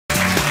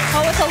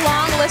a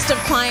long list of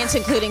clients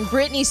including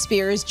Britney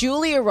Spears,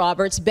 Julia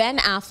Roberts, Ben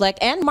Affleck,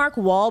 and Mark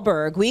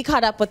Wahlberg. We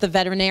caught up with the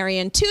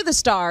veterinarian to the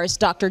stars,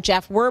 Dr.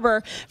 Jeff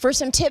Werber, for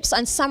some tips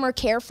on summer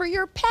care for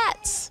your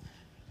pets.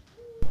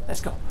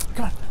 Let's go.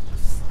 Come on.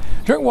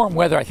 During warm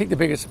weather, I think the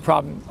biggest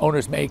problem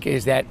owners make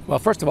is that, well,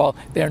 first of all,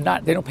 they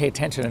don't pay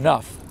attention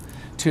enough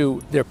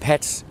to their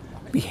pets'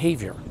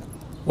 behavior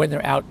when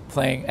they're out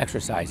playing,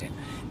 exercising.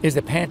 Is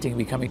the panting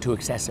becoming too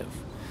excessive?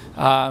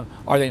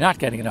 Are they not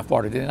getting enough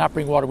water? Did they not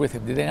bring water with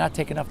them? Did they not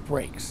take enough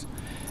breaks?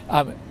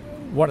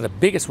 One of the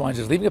biggest ones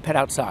is leaving a pet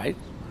outside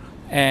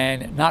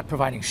and not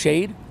providing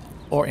shade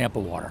or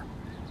ample water.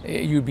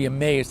 You'd be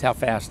amazed how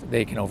fast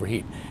they can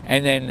overheat.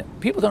 And then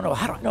people don't know,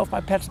 how do I know if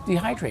my pet's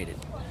dehydrated?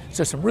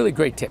 So some really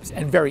great tips,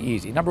 and very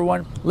easy. Number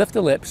one, lift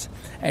the lips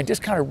and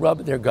just kind of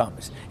rub their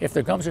gums. If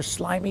their gums are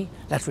slimy,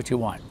 that's what you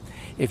want.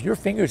 If your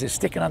fingers are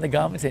sticking on the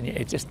gums and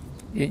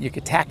you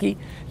get tacky,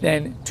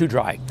 then too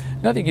dry.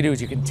 Another thing you do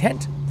is you can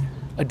tent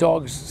a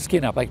dog's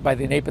skin up, like by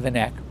the nape of the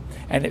neck,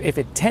 and if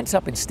it tents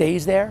up and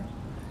stays there,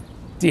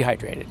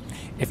 dehydrated.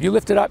 If you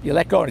lift it up, you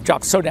let go, and it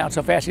drops so down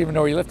so fast you even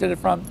know where you lifted it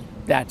from,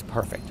 that's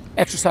perfect.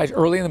 Exercise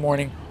early in the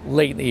morning,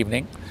 late in the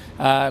evening.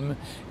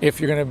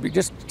 If you're going to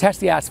just test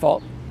the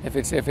asphalt, if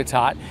it's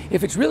hot.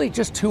 If it's really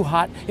just too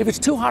hot, if it's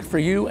too hot for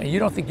you and you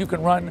don't think you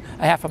can run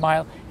a half a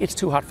mile, it's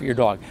too hot for your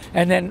dog.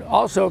 And then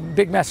also,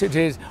 big message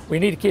is we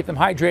need to keep them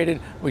hydrated.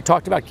 We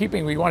talked about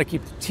we want to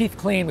keep the teeth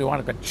clean, we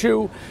want them to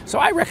chew. So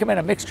I recommend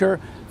a mixture,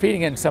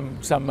 feeding in some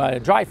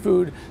dry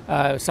food,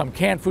 some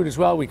canned food as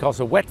well. We call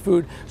it wet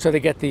food, so they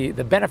get the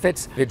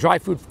benefits. The dry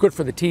food, good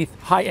for the teeth,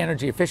 high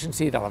energy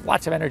efficiency, they'll have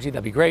lots of energy,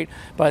 they'll be great.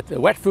 But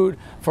the wet food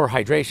for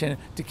hydration,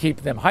 to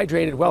keep them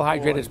hydrated, well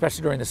hydrated,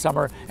 especially during the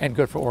summer, and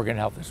good for organ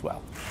health as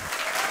well.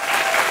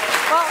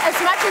 Well, as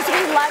much as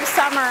we love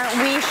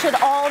summer, we should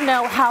all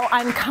know how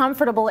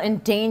uncomfortable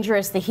and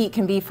dangerous the heat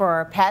can be for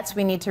our pets.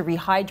 We need to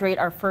rehydrate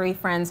our furry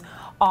friends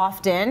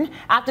often.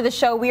 After the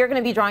show, we are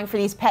going to be drawing for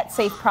these Pet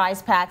Safe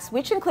prize packs,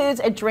 which includes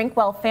a Drink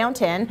Well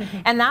fountain,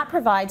 and that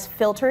provides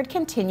filtered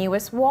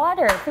continuous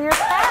water for your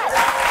pet.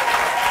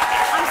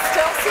 I'm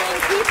still seeing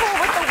people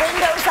with the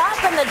windows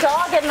up and the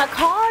dog in the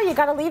car. You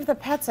got to leave the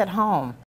pets at home.